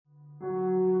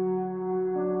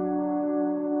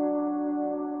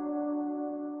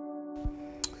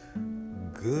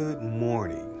Good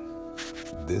morning.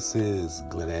 This is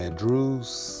Glenn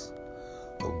Andrews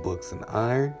of Books and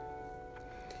Iron.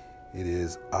 It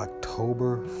is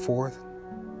October 4th,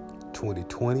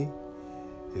 2020.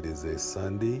 It is a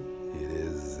Sunday. It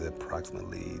is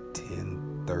approximately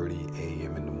 10:30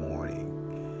 a.m. in the morning.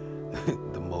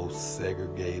 The most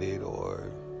segregated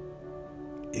or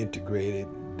integrated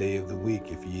day of the week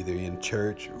if you're either in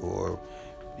church or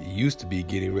you used to be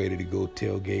getting ready to go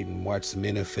tailgate and watch some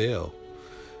NFL.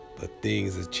 But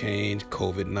things have changed.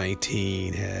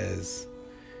 COVID-19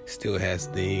 still has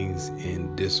things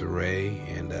in disarray,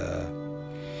 and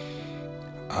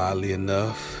oddly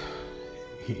enough,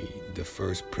 the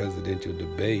first presidential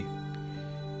debate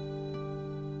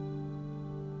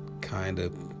kind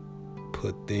of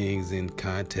put things in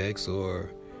context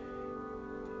or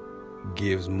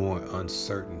gives more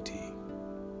uncertainty.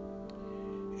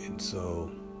 And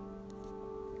so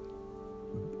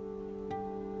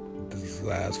these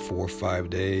last 4 or 5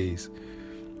 days,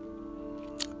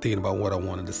 thinking about what I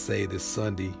wanted to say this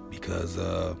Sunday, because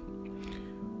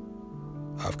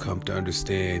I've come to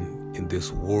understand in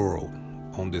this world,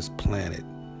 on this planet,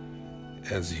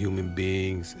 as human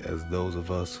beings, as those of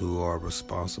us who are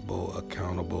responsible,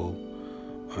 accountable,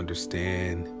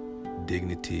 understand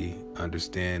dignity,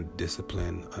 understand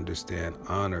discipline, understand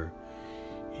honor,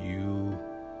 you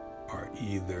are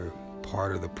either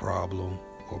part of the problem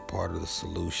or part of the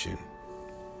solution.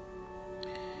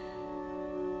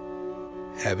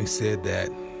 Having said that,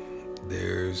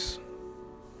 there's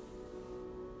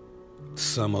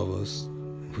some of us,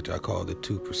 which I call the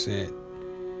 2%,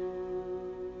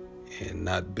 and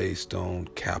not based on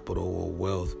capital or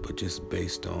wealth, but just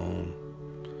based on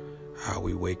how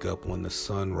we wake up when the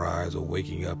sun rises, or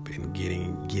waking up and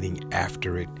getting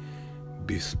after it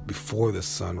before the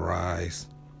sunrise,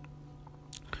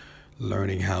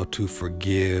 learning how to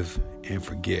forgive and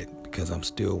forget, because I'm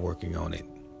still working on it.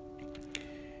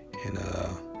 And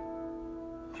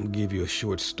I'm gonna give you a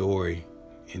short story,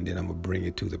 and then I'm gonna bring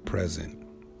it to the present.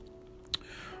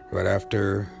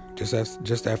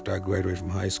 Just after I graduated from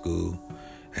high school,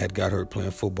 I had got hurt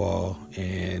playing football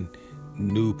and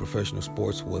knew professional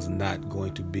sports was not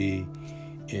going to be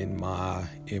in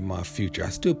my future. I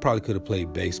still probably could have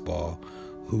played baseball.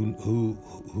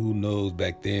 Who knows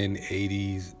back then,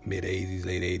 80s, mid 80s,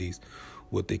 late 80s,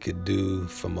 what they could do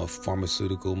from a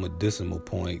pharmaceutical medicinal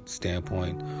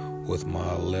standpoint with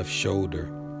my left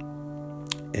shoulder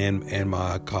and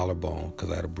my collarbone, because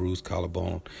I had a bruised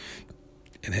collarbone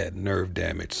and had nerve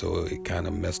damage. So it kind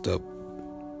of messed up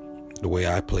the way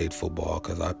I played football,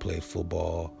 because I played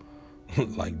football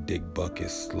like Dick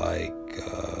Butkus, like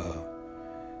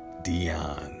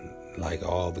Dion, like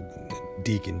all the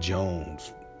Deacon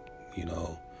Jones,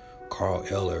 Carl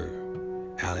Eller,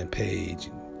 Alan Page,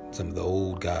 some of the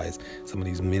old guys, some of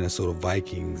these Minnesota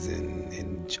Vikings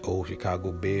and old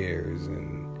Chicago Bears,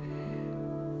 and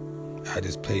I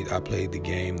played the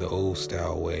game the old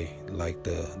style way, like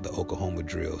the Oklahoma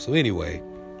drill. So anyway,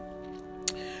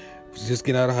 was just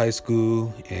getting out of high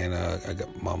school, and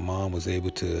my mom was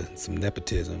able to, some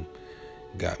nepotism,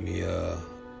 got me a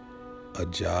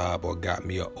job, or got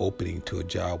me an opening to a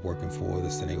job working for the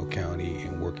San Diego County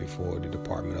and working for the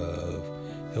Department of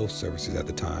Health Services at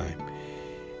the time.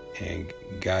 And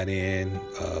got in,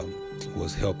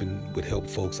 would help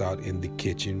folks out in the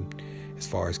kitchen as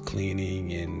far as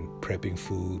cleaning and prepping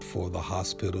food for the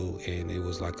hospital. And it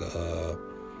was like a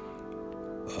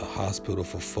hospital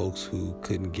for folks who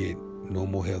couldn't get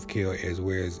normal health care, as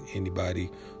well as anybody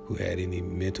who had any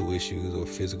mental issues or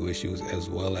physical issues, as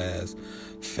well as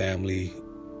family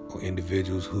or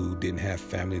individuals who didn't have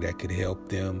family that could help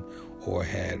them or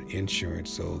had insurance.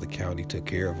 So the county took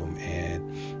care of them,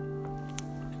 and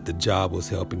the job was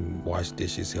helping wash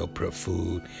dishes, help prep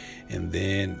food. And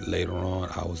then later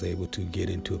on, I was able to get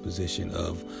into a position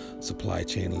of supply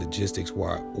chain logistics,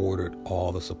 where I ordered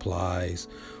all the supplies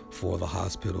for the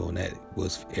hospital, and that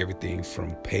was everything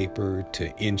from paper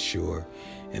to insure.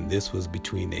 And this was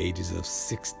between the ages of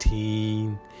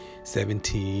 16,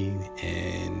 17,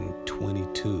 and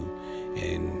 22.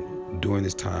 And during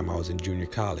this time, I was in junior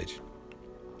college.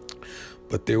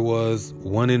 But there was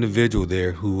one individual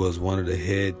there who was one of the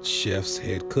head chefs,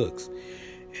 head cooks.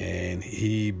 And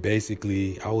he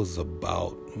basically, I was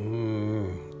about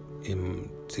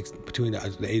between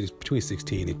the ages between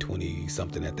 16 and 20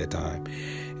 something at that time.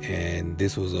 And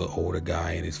this was an older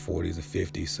guy in his 40s or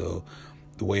 50s. So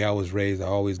the way I was raised, I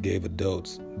always gave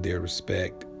adults their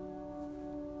respect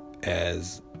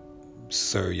as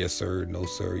sir, yes sir, no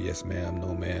sir, yes ma'am,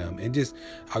 no ma'am. And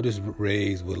I was just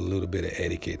raised with a little bit of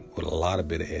etiquette, with a lot of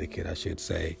bit of etiquette, I should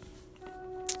say.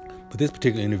 But this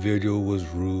particular individual was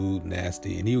rude,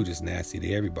 nasty, and he was just nasty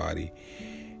to everybody.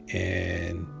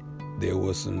 And there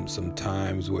was some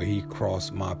times where he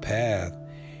crossed my path,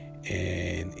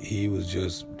 and he was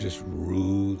just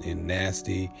rude and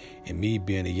nasty. And me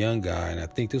being a young guy, and I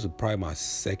think this was probably my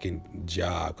second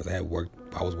job, because I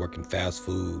was working fast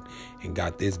food and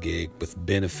got this gig with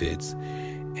benefits.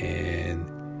 And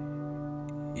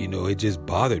it just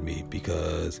bothered me,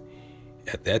 because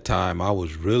at that time I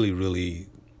was really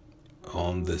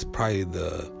on this, probably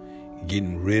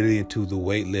getting really into the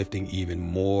weightlifting even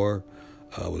more.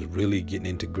 I was really getting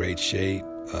into great shape.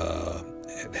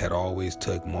 Had always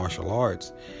took martial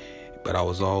arts, but I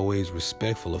was always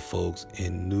respectful of folks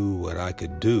and knew what I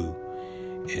could do.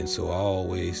 And so I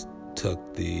always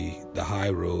took the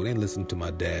high road and listened to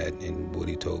my dad and what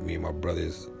he told me and my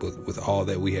brothers, with all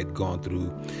that we had gone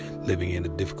through, living in a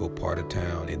difficult part of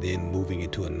town and then moving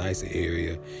into a nicer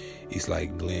area. He's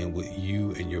like, Glenn, what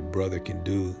you and your brother can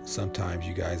do, sometimes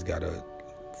you guys gotta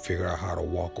figure out how to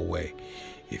walk away.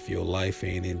 If your life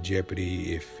ain't in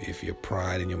jeopardy, if your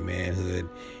pride and your manhood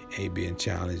ain't being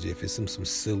challenged, if it's some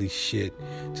silly shit,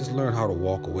 just learn how to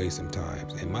walk away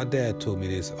sometimes. And my dad told me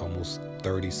this almost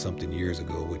 30-something years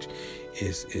ago, which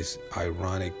is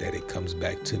ironic that it comes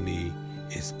back to me.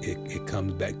 It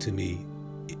comes back to me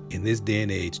in this day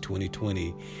and age,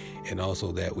 2020, and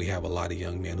also that we have a lot of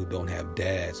young men who don't have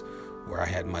dads, where I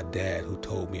had my dad who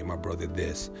told me and my brother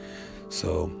this.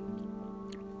 So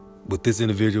with this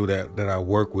individual that I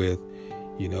work with,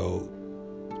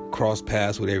 cross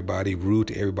paths with everybody, rude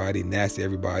to everybody, nasty to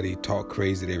everybody, talk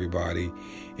crazy to everybody.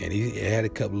 And he had a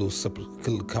couple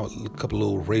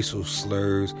little racial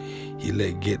slurs he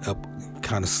let get up,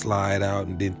 kind of slide out,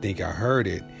 and didn't think I heard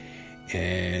it.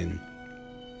 And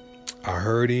I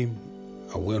heard him.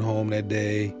 I went home that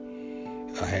day.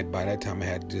 By that time I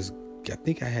had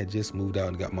just moved out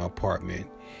and got my apartment,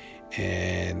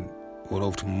 and went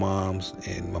over to my mom's.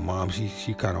 And my mom,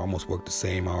 she kind of almost worked the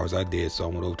same hours I did, so I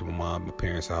went over to my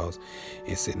parents' house,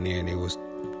 and sitting there, and they was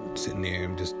sitting there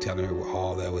and just telling her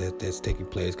all that's taking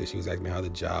place, because she was asking me how the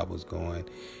job was going,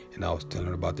 and I was telling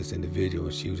her about this individual,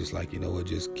 and she was just like,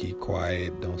 just keep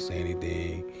quiet, don't say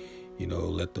anything,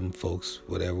 let them folks,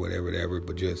 whatever,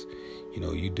 but just,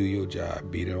 you do your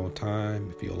job, be there on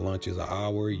time. If your lunch is an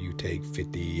hour, you take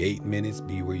 58 minutes,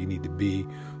 be where you need to be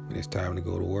when it's time to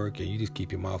go to work, and you just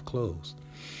keep your mouth closed.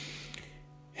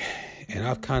 And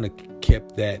I've kind of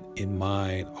kept that in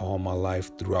mind all my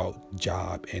life throughout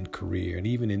job and career, and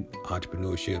even in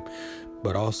entrepreneurship,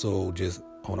 but also just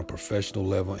on a professional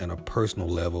level and a personal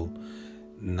level,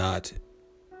 not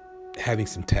having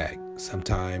some tact,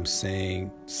 sometimes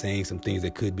saying some things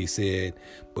that could be said,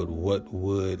 but what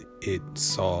would it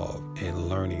solve, and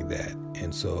learning that.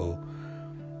 And so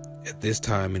at this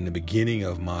time, in the beginning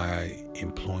of my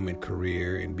employment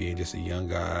career and being just a young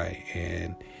guy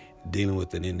and dealing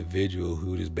with an individual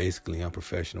who was basically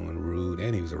unprofessional and rude,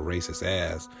 and he was a racist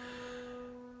ass,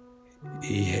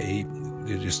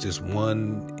 just this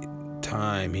one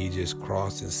time he just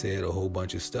crossed and said a whole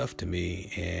bunch of stuff to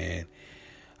me, and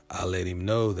I let him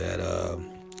know that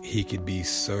he could be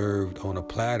served on a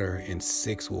platter and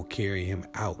 6 will carry him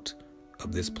out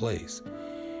of this place.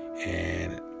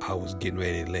 And I was getting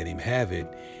ready to let him have it,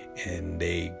 and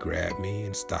they grabbed me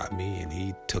and stopped me, and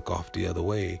he took off the other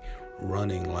way,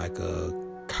 running like a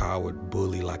coward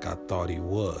bully like I thought he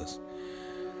was.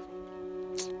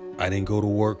 I didn't go to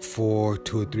work for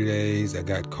 2 or 3 days. I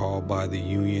got called by the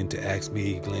union to ask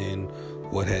me, Glenn,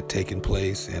 what had taken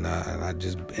place, and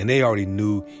they already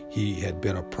knew he had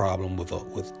been a problem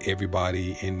with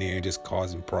everybody in there, just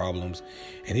causing problems,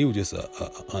 and he was just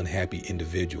a unhappy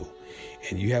individual.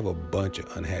 And you have a bunch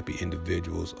of unhappy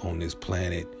individuals on this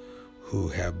planet who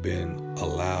have been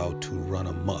allowed to run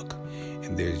amok,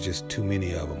 and there's just too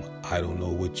many of them. I don't know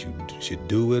what you should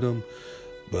do with them,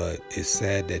 but it's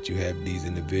sad that you have these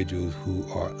individuals who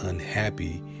are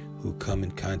unhappy, who come in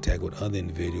contact with other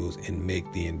individuals and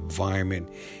make the environment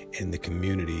in the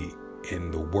community,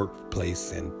 in the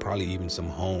workplace, and probably even some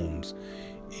homes,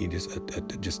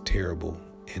 just terrible.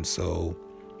 And so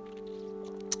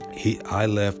I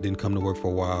left, didn't come to work for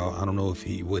a while. I don't know if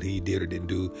what he did or didn't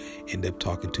do. Ended up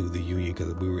talking to the union,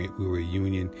 because we were a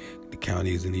union. The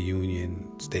county is in the union,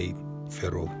 state,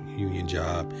 federal union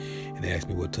job, and they asked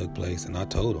me what took place, and I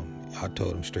told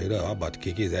them straight up, I'm about to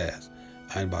kick his ass.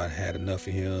 I about had enough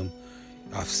of him.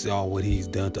 I saw what he's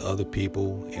done to other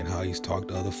people and how he's talked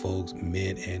to other folks,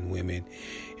 men and women.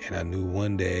 And I knew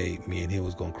one day me and him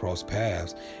was going to cross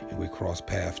paths, and we crossed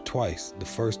paths twice. The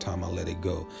first time I let it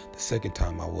go. The second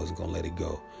time I wasn't going to let it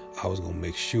go. I was going to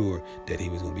make sure that he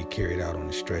was going to be carried out on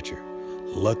a stretcher.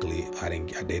 Luckily,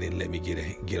 they didn't let me get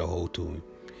a hold to him.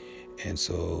 And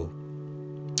so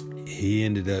he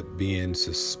ended up being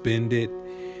suspended,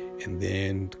 and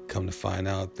then come to find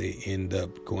out they end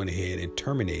up going ahead and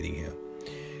terminating him.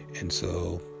 And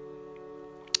so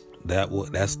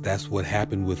that's what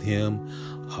happened with him.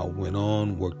 I went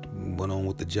on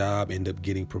with the job, ended up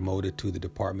getting promoted to the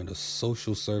Department of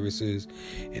Social Services,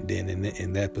 and then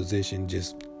in that position,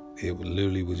 it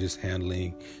literally was just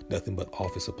handling nothing but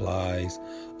office supplies.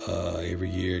 Every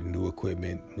year, new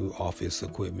office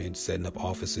equipment, setting up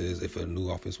offices. If a new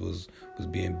office was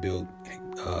being built,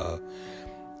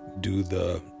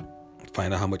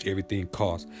 find out how much everything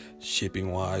cost,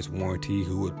 shipping wise, warranty,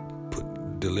 who would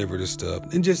deliver the stuff,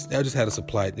 and I just had a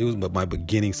supply. It was my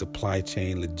beginning supply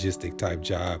chain logistic type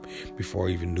job before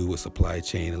I even knew what supply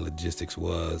chain and logistics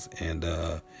was, and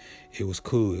it was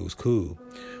cool.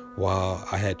 While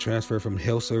I had transferred from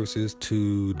health services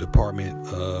to Department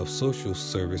of Social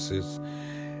Services,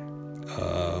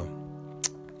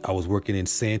 I was working in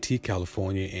Santee,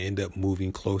 California, and ended up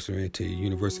moving closer into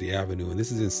University Avenue. And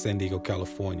this is in San Diego,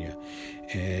 California.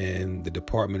 And the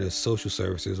Department of Social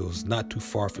Services was not too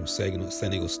far from San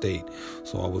Diego State.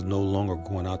 So I was no longer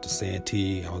going out to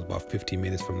Santee. I was about 15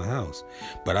 minutes from the house.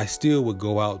 But I still would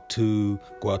go out to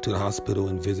the hospital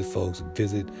and visit folks,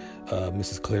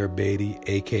 Mrs. Claire Beatty,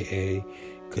 a.k.a.,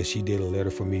 because she did a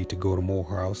letter for me to go to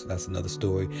Morehouse. That's another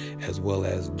story. As well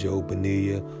as Joe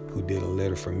Bonilla, who did a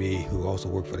letter for me, who also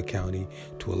worked for the county,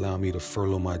 to allow me to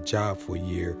furlough my job for a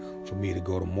year for me to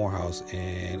go to Morehouse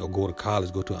or go to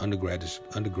college, go to an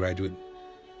undergraduate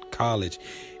college.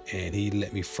 And he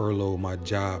let me furlough my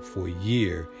job for a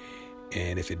year.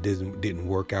 And if it didn't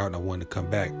work out and I wanted to come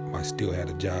back, I still had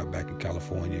a job back in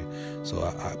California. So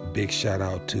I big shout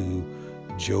out to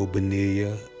Joe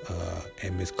Bonilla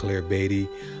and Miss Claire Beatty.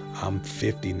 I'm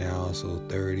 50 now, so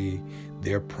 30.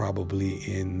 They're probably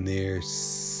in their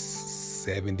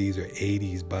 70s or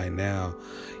 80s by now.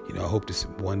 I hope to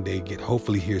one day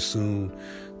hopefully here soon.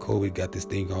 COVID got this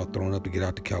thing all thrown up to get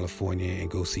out to California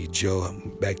and go see Joe.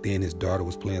 Back then, his daughter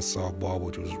was playing softball,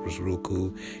 which was real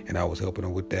cool, and I was helping her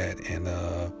with that. And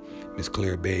Miss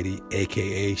Claire Beatty,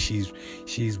 a.k.a.,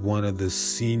 she's one of the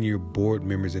senior board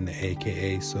members in the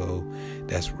a.k.a., so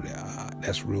that's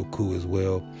real cool as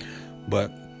well.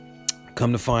 But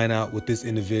come to find out with this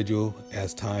individual,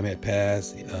 as time had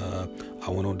passed, I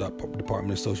went on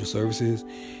Department of Social Services.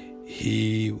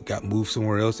 He got moved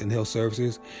somewhere else in health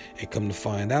services, and come to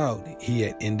find out, he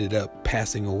had ended up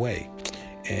passing away.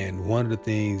 And one of the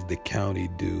things the county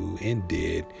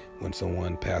did when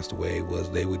someone passed away was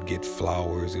they would get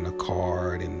flowers and a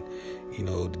card, and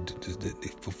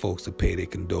for folks to pay their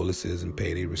condolences and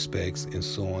pay their respects and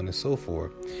so on and so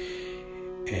forth.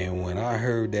 And when I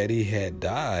heard that he had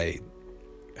died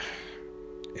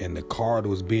and the card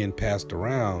was being passed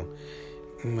around,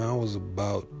 I was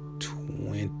about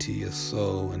 20 or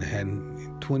so and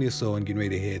getting ready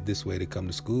to head this way to come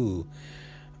to school.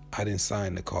 I didn't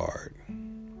sign the card.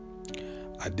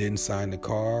 I didn't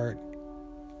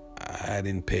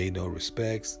pay no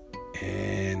respects,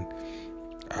 and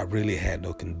I really had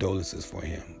no condolences for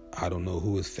him. I don't know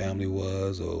who his family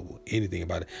was or anything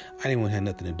about it. I didn't want to have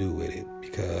nothing to do with it,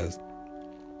 because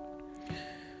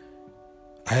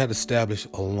I had established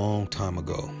a long time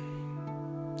ago,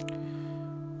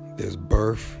 there's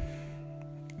birth,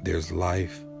 there's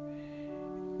life,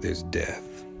 there's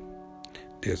death.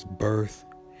 There's birth,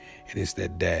 and it's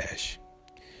that dash.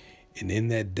 And in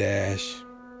that dash,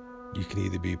 you can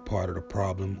either be part of the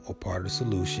problem or part of the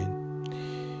solution.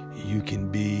 You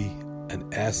can be an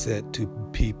asset to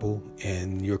people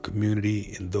and your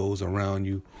community and those around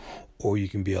you, or you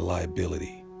can be a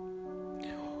liability.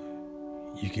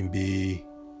 You can be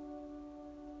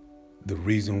the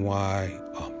reason why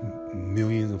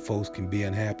millions of folks can be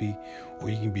unhappy, or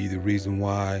you can be the reason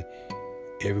why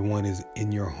everyone is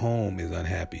in your home is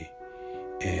unhappy.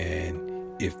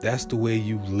 And if that's the way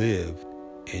you lived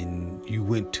and you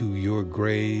went to your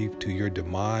grave, to your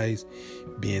demise,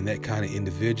 being that kind of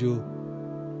individual,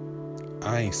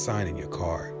 I ain't signing your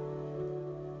card.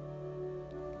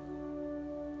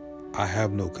 I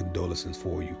have no condolences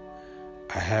for you.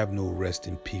 I have no rest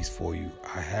in peace for you.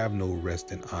 I have no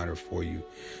rest in honor for you.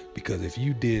 Because if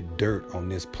you did dirt on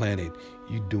this planet,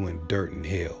 you doing dirt in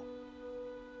hell.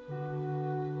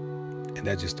 And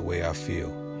that's just the way I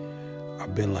feel.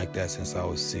 I've been like that since I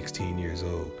was 16 years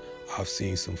old. I've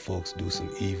seen some folks do some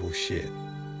evil shit.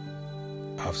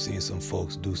 I've seen some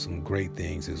folks do some great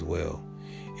things as well.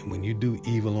 And when you do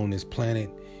evil on this planet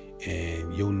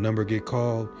and your number get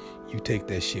called, you take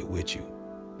that shit with you.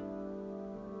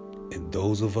 And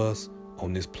those of us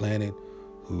on this planet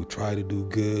who try to do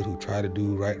good, who try to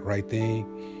do right thing,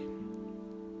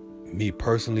 me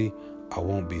personally, I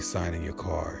won't be signing your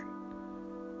card.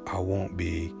 I won't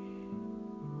be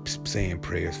saying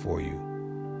prayers for you.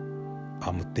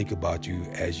 I'm going to think about you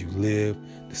as you live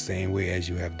the same way as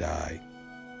you have died.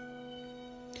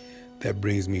 That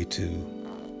brings me to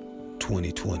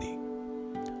 2020,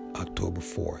 October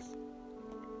 4th.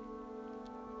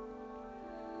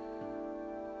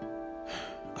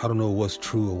 I don't know what's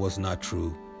true or what's not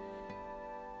true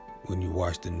when you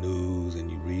watch the news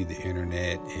and you read the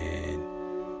internet and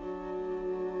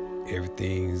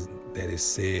everything that is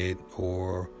said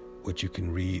or what you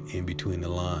can read in between the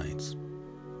lines.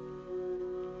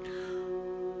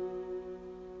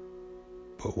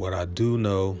 But what I do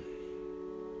know,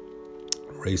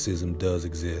 racism does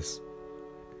exist.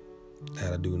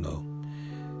 That I do know.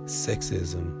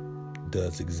 Sexism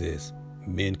does exist.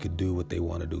 Men could do what they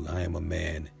want to do. I am a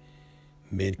man.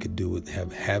 Men could do what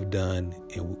have done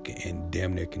and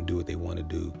damn near can do what they want to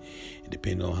do. And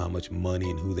depending on how much money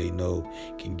and who they know,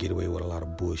 can get away with a lot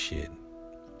of bullshit.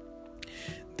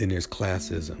 Then there's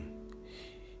classism.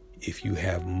 If you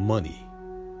have money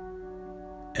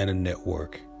and a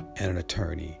network and an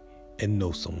attorney and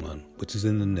know someone, which is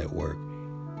in the network,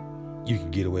 you can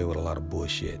get away with a lot of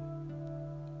bullshit.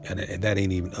 And that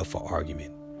ain't even up for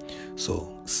argument.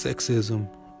 So sexism,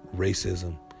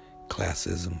 racism,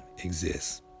 classism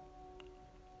exists.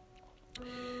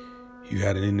 You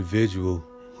had an individual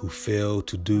who failed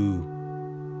to do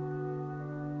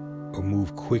or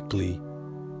move quickly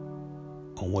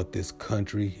on what this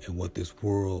country and what this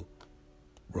world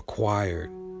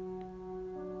required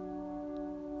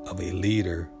of a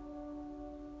leader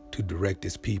to direct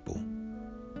his people.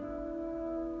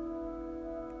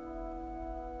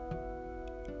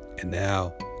 And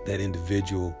now that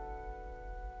individual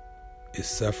is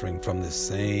suffering from the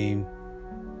same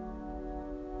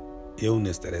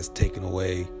illness that has taken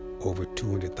away over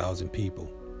 200,000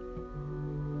 people.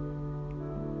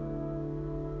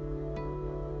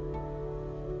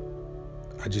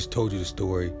 I just told you the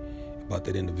story about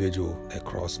that individual that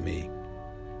crossed me.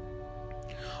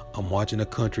 I'm watching a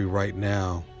country right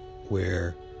now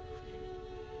where,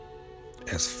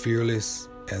 as fearless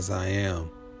as I am,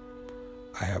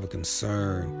 I have a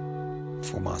concern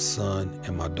for my son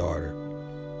and my daughter.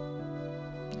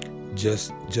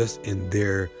 Just in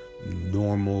their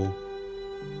normal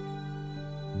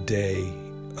day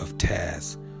of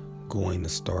tasks, going to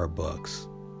Starbucks,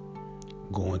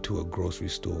 going to a grocery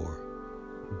store,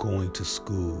 going to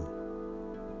school,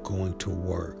 going to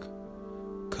work,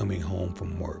 coming home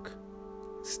from work,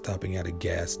 stopping at a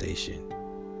gas station,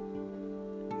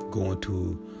 going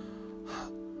to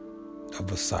a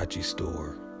Versace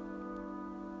store.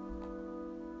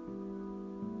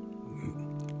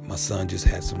 My son just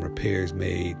had some repairs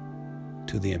made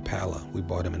to the Impala. We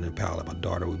bought him an Impala. My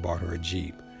daughter, we bought her a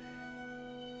Jeep.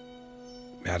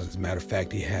 As a matter of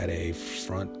fact, he had a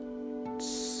front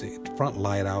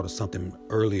light out or something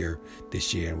earlier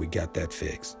this year, and we got that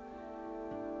fixed.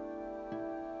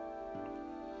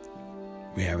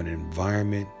 We have an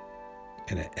environment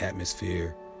and an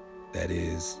atmosphere that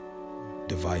is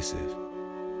divisive.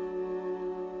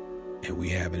 And we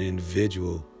have an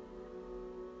individual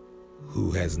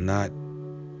who has not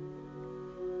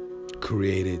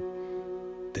created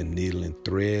the needle and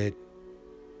thread,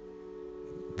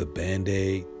 the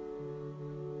Band-Aid,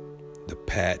 the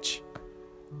patch,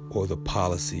 or the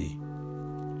policy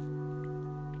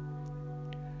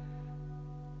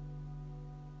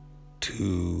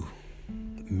to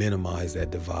minimize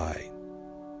that divide.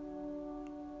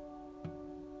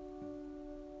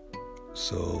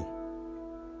 So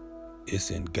it's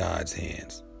in God's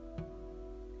hands.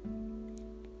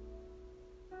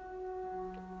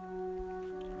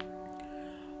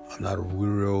 I'm not a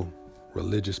real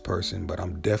religious person, but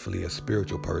I'm definitely a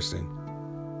spiritual person.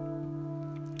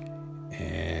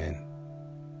 And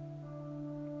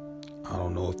I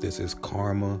don't know if this is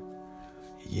karma,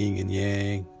 yin and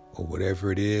yang, or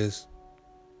whatever it is.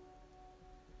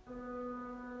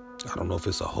 I don't know if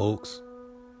it's a hoax.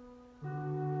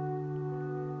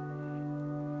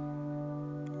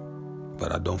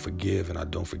 But I don't forgive and I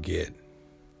don't forget.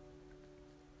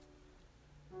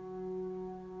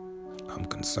 I'm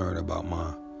concerned about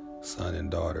my son and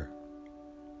daughter.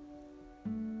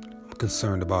 I'm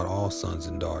concerned about all sons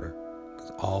and daughters.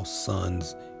 All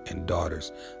sons and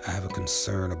daughters. I have a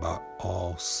concern about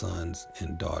all sons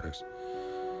and daughters.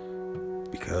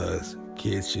 Because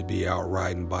kids should be out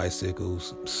riding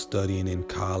bicycles, studying in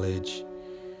college,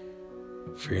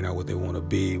 figuring out what they want to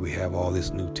be. We have all this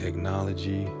new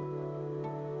technology.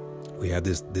 We have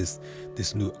this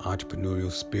new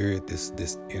entrepreneurial spirit,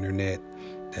 this internet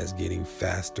that's getting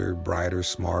faster, brighter,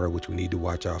 smarter, which we need to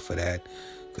watch out for that,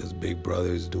 because Big Brother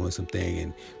is doing something.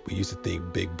 And we used to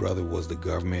think Big Brother was the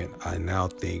government. I now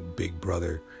think Big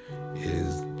Brother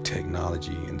is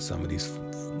technology, and some of these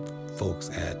folks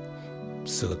at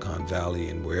Silicon Valley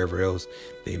and wherever else,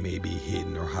 they may be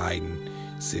hidden or hiding,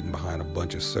 sitting behind a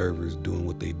bunch of servers doing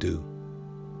what they do.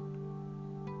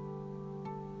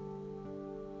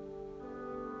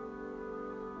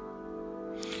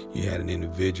 You had an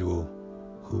individual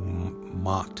who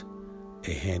mocked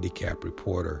a handicapped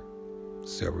reporter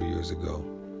several years ago.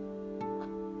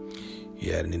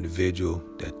 You had an individual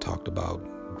that talked about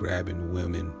grabbing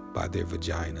women by their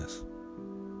vaginas.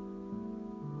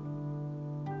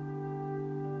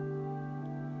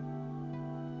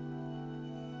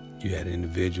 You had an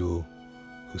individual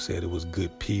who said it was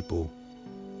good people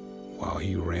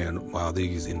while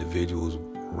these individuals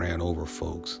ran over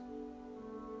folks.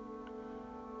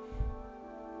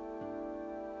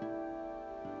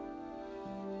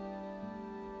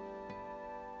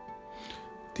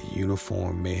 The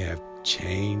uniform may have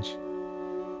changed.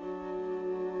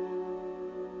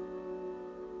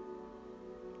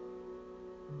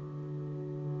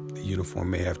 The uniform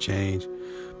may have changed,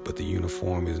 but the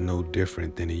uniform is no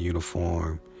different than a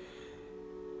uniform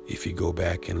if you go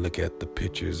back and look at the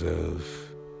pictures of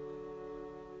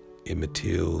Emmett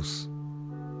Till's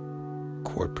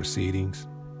court proceedings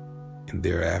and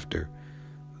thereafter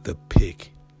the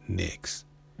picnics.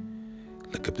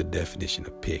 Look up the definition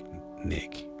of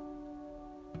picnic.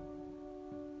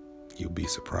 You'll be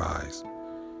surprised.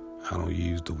 I don't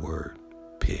use the word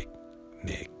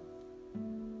picnic.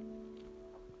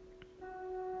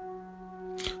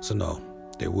 So no,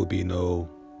 there will be no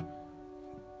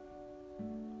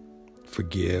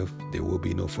forgive. There will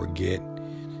be no forget.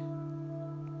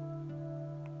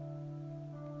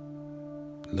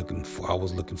 I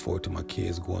was looking forward to my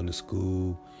kids going to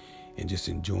school and just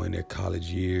enjoying their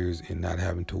college years and not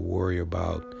having to worry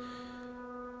about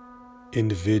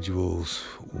individuals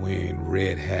wearing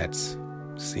red hats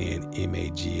saying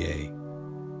MAGA.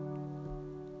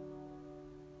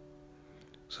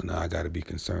 So now I got to be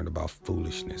concerned about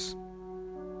foolishness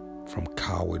from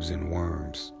cowards and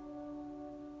worms.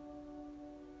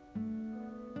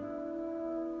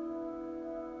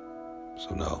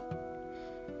 So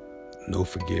no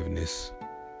forgiveness,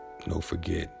 no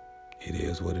forget. It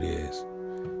is what it is.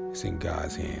 It's in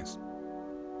God's hands.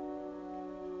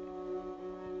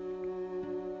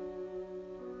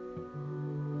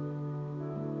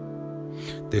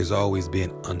 There's always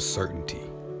been uncertainty.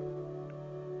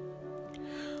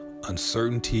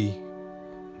 Uncertainty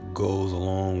goes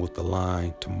along with the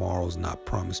line, tomorrow's not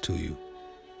promised to you.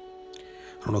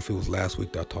 I don't know if it was last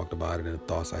week that I talked about it and the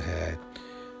thoughts I had.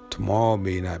 Tomorrow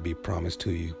may not be promised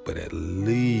to you, but at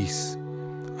least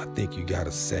I think you got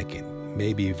a second,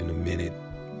 maybe even a minute,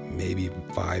 maybe even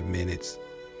 5 minutes.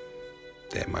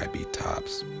 That might be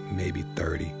tops, maybe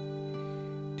 30.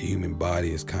 The human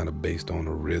body is kind of based on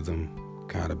a rhythm,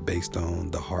 kind of based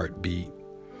on the heartbeat.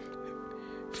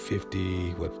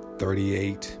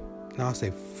 38, no, I'll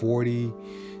say 40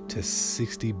 to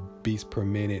 60 beats per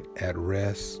minute at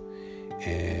rest,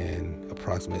 and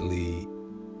approximately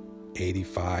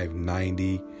 85,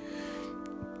 90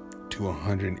 to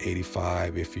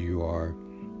 185 if you are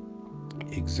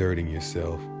exerting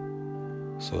yourself.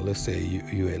 So let's say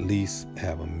you at least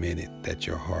have a minute that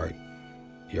your heart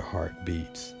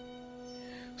beats.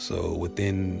 So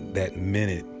within that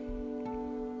minute,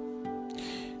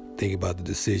 think about the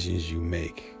decisions you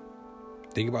make.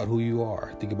 Think about who you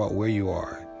are. Think about where you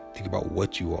are. Think about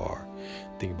what you are.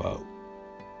 Think about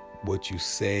what you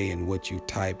say and what you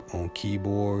type on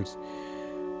keyboards,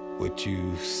 what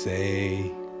you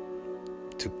say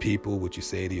to people, what you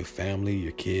say to your family,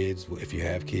 your kids, if you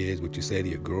have kids, what you say to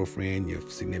your girlfriend, your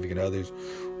significant others,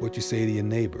 what you say to your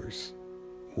neighbors.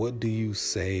 What do you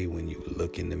say when you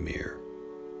look in the mirror?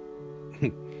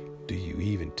 Do you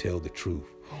even tell the truth?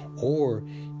 Or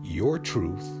your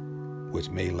truth, which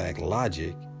may lack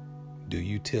logic, do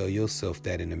you tell yourself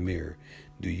that in the mirror?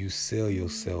 Do you sell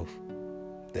yourself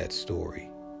that story?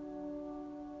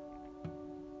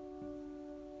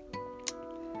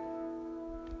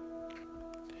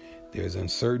 There's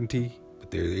uncertainty,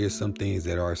 but there is some things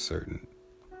that are certain.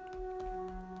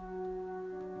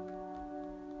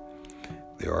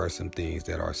 There are some things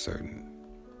that are certain.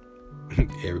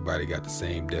 Everybody got the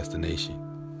same destination.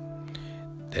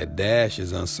 That dash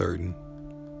is uncertain.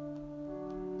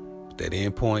 But that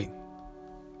end point,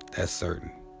 that's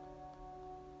certain.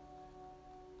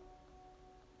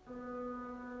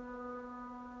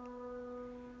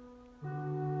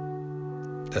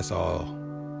 That's all.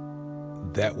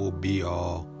 That will be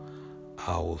all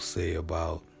I will say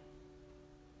about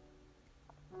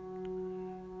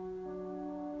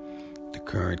the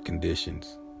current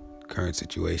conditions, current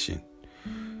situation.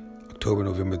 October,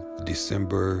 November,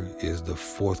 December is the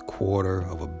fourth quarter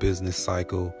of a business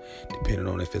cycle. Depending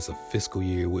on if it's a fiscal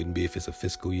year, it wouldn't be if it's a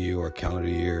fiscal year or a calendar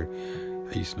year.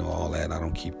 I used to know all that. I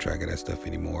don't keep track of that stuff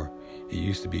anymore. It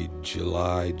used to be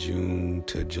July, June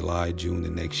to July, June the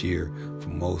next year for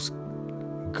most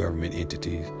government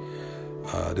entities.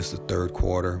 This is the third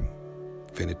quarter.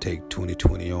 Finna take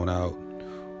 2020 on out.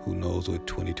 Who knows what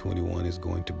 2021 is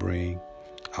going to bring.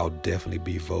 I'll definitely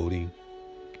be voting.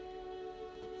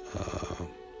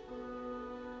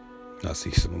 I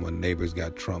see some of my neighbors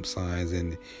got Trump signs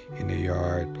in their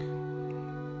yard.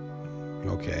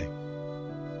 Okay.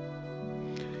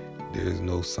 There's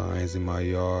no signs in my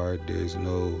yard. There's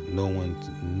no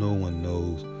one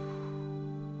knows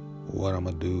what I'm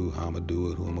gonna do, how I'm gonna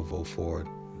do it, who I'm gonna vote for.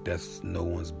 That's no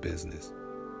one's business.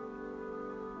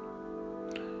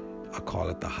 I call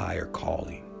it the higher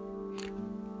calling.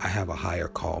 I have a higher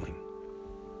calling.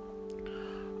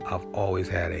 I've always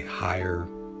had a higher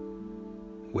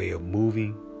way of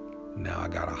moving. Now I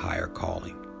got a higher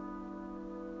calling.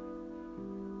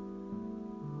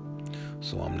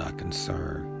 So I'm not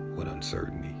concerned with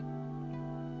uncertainty.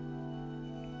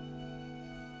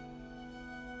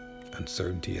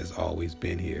 Uncertainty has always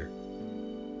been here.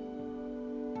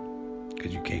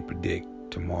 Because you can't predict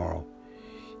tomorrow.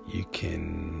 You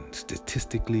can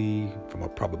statistically, from a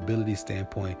probability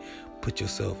standpoint, put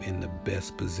yourself in the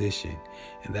best position.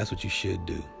 And that's what you should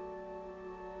do.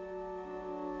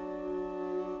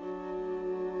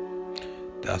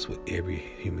 That's what every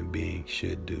human being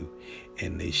should do.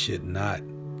 And they should not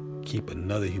keep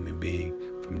another human being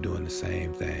from doing the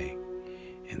same thing.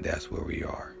 And that's where we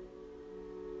are.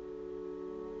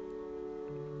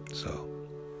 So,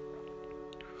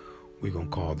 we're going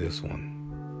to call this one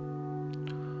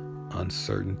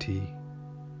Uncertainty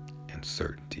and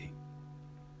Certainty.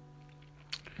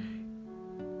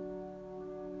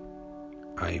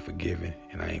 I ain't forgiving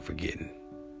and I ain't forgetting.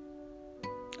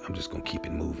 I'm just going to keep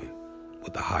it moving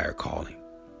with a higher calling.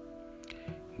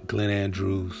 Glenn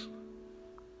Andrews,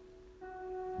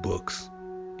 Books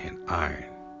and Iron,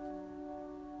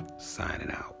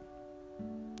 signing out.